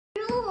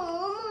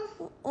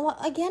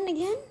Again?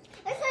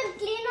 I said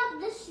clean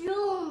up this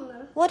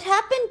room. What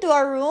happened to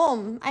our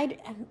room?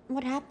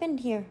 What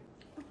happened here?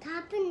 What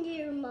happened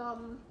here,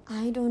 Mom?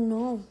 I don't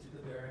know.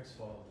 Tito Derek's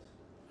fault.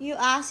 You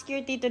ask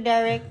your Tito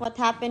Derek what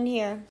happened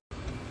here.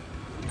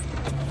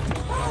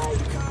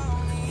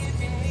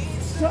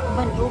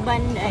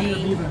 Uban-uban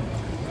ay...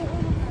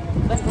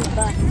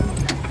 Uban-uban.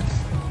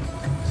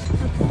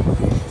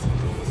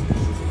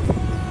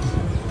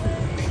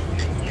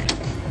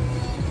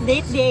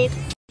 Date.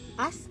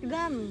 Ask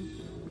them.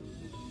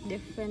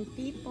 Different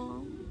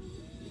people.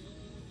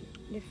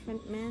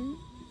 Different men.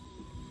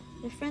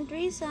 Different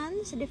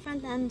reasons.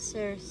 Different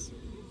answers.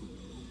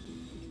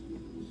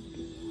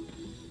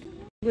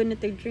 Guna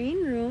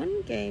tag-train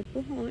ron kay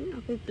puhon.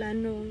 Ako'y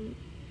planong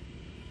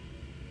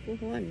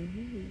puhon.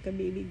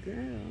 Ka-baby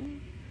girl.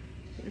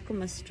 Ako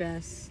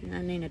ma-stress.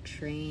 Nanay na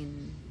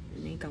train.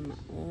 Nanay ka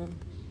mao.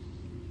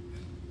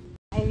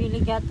 I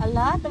really get a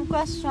lot of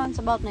questions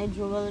about my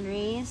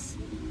jewelries.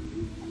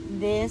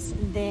 This,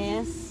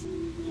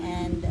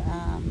 and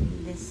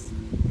this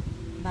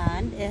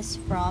band is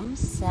from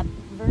Sep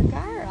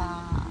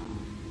Vergara.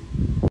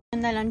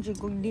 Na lang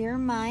jugog, dear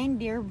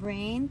mind, dear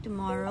brain,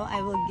 tomorrow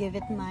I will give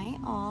it my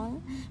all.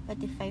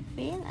 But if I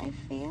fail, I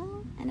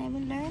fail, and I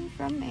will learn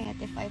from it.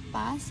 If I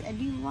pass,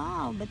 edi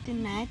wow. But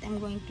tonight, I'm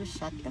going to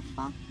shut the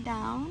fuck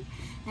down,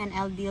 and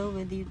I'll deal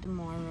with you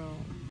tomorrow.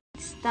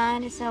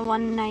 Stand is a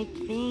one-night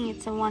thing.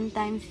 It's a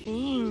one-time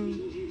thing.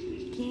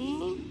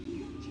 Okay?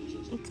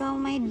 Ikaw,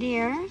 my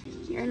dear,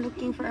 you're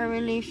looking for a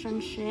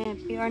relationship.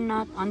 You are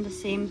not on the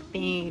same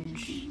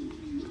page.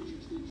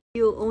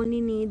 You only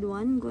need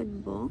one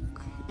good book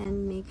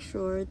and make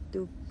sure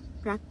to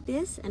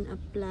practice and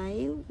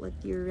apply what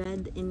you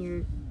read in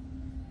your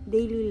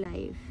daily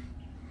life.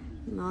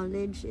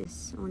 Knowledge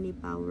is only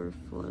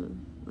powerful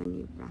when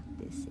you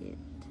practice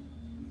it.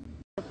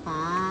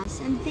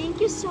 Pass. And thank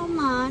you so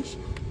much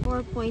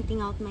for pointing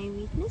out my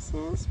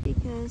weaknesses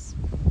because,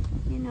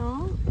 you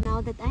know,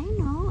 now that I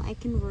know, I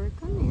can work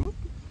on it.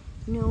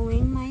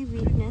 Knowing my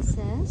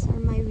weaknesses or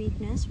my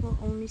weakness will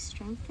only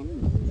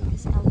strengthen me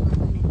because I'll work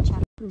on it.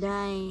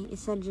 Day,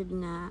 isa jud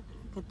na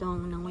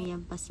katong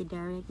nanguyab pa si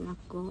Derek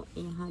nako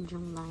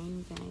ihadjong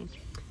line kay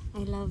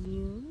I love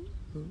you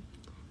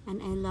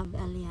and I love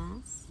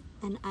Elias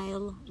and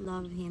I'll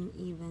love him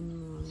even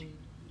more.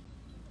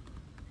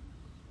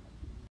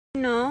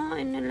 No,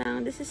 ano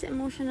lang, this is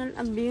emotional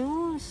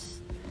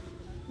abuse.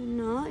 You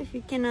know, if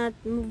you cannot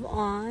move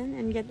on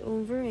and get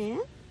over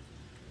it,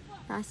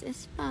 pass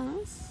is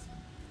pass.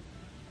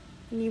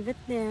 Leave it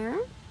there.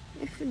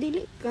 If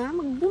dili ka,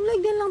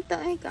 magbulag din lang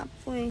tayo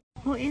kapoy.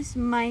 Who is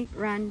Mike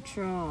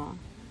Rancho?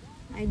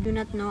 I do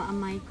not know a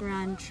Mike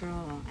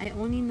Rancho. I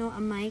only know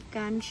a Mike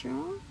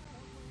Rancho.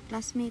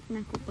 Classmate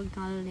na ko pag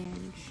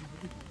college.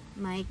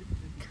 Mike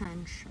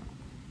Rancho.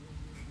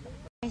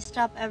 I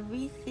stop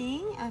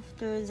everything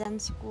after Zen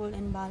school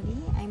in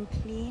Bali. I'm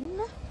clean.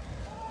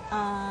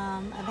 I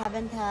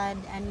haven't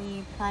had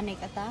any panic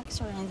attacks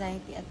or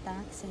anxiety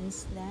attacks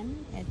since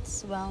then.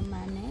 It's well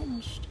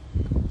managed.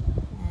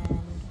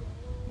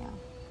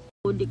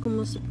 Di ko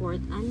mo support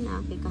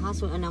anak kay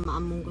kahaso ana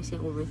maamong ko siya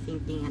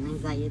overthinking and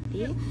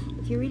anxiety.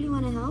 If you really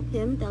want to help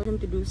him, tell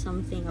him to do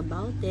something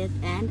about it,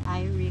 and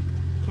I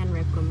can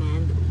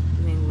recommend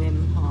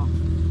Wim Hof.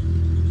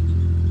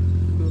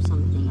 Do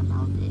something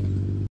about it.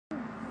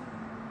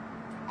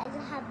 I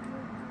just have to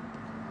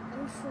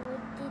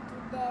insult Tito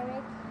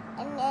Derek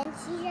and then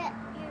see your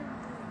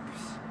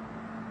boobs.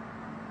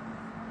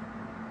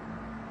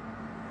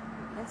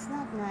 That's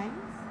not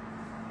nice.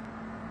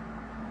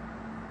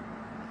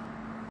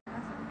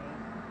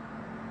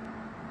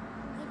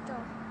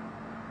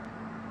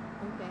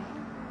 Okay.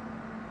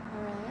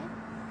 Alright.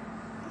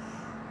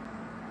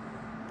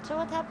 So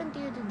what happened to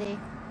you today?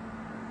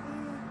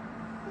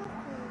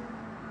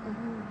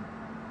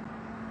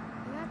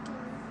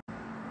 Nothing.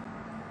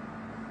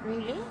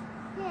 Really?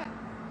 Yeah.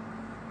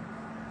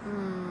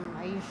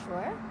 Are you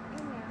sure?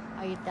 Yeah.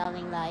 Are you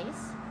telling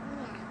lies?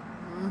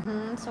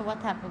 Yeah. So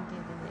what happened to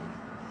you today?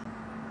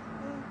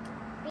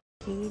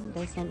 He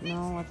doesn't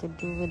know what to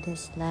do with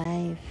his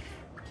life.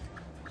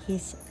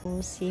 His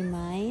OC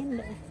mind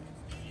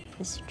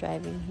is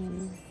driving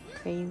him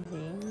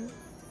crazy,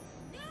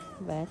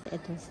 but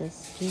it was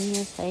his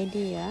genius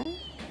idea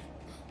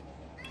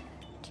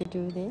to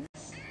do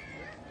this,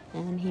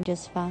 and he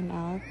just found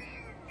out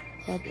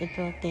that it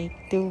will take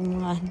 2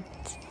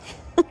 months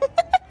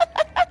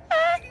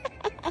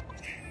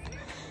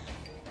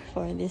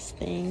for this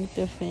thing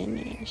to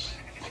finish.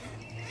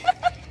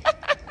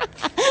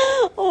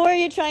 Or are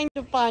you trying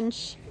to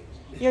punch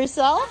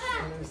yourself?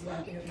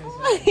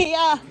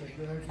 Yeah.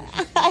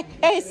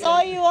 I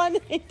saw you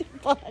wanted to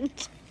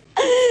punch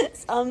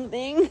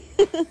something.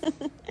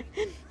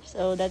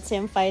 So that's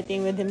him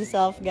fighting with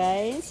himself,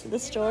 guys. The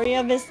story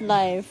of his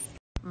life.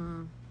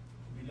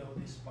 Below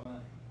this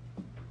spine.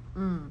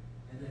 And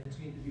then it's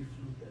going to be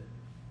fluted.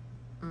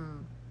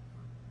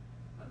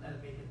 But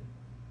I'll make it,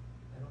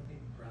 I don't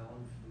think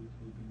brown flute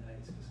will be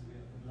nice because we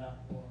have a black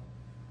wall.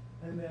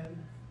 And then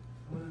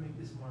I'm going to make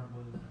this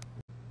marble.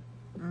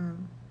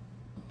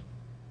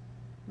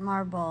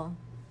 Marble.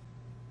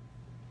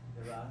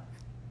 Diba?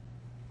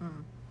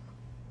 Mm.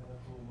 Pero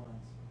 2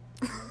 months.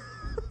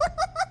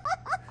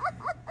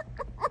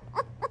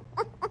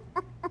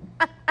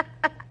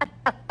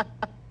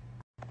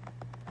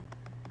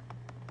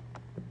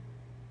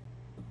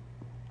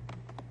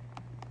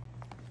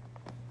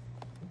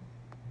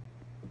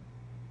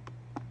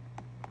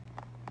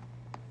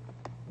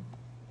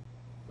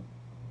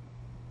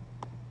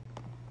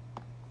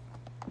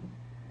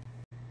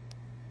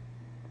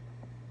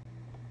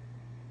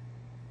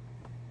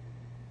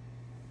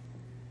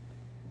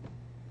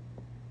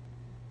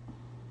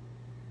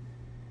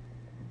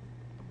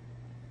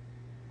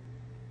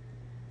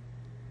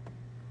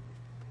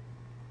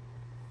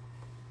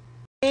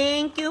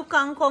 Thank you,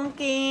 Kangkong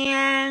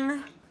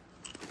King.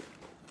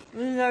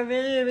 These are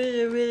really,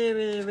 really, really,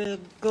 really, really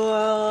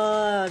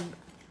good.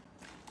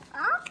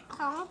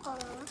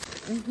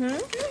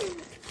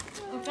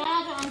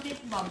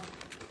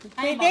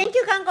 Say thank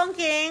you, Kangkong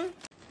King.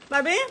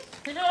 Barbie?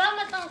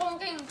 Salamat ng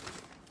kongking.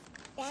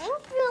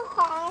 Thank you,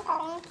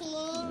 Kong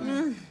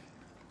King.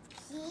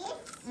 Cheese?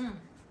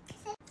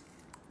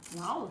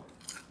 Wow.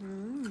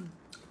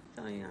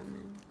 So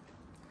yummy.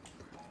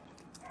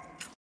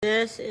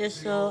 This is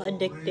so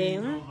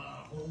addicting.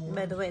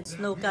 By the way,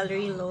 it's low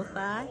calorie, low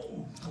fat.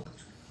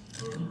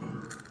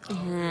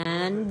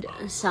 And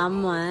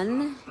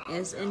someone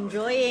is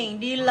enjoying.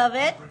 Do you love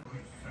it?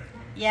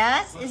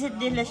 Yes? Is it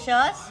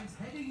delicious?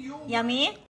 Yummy?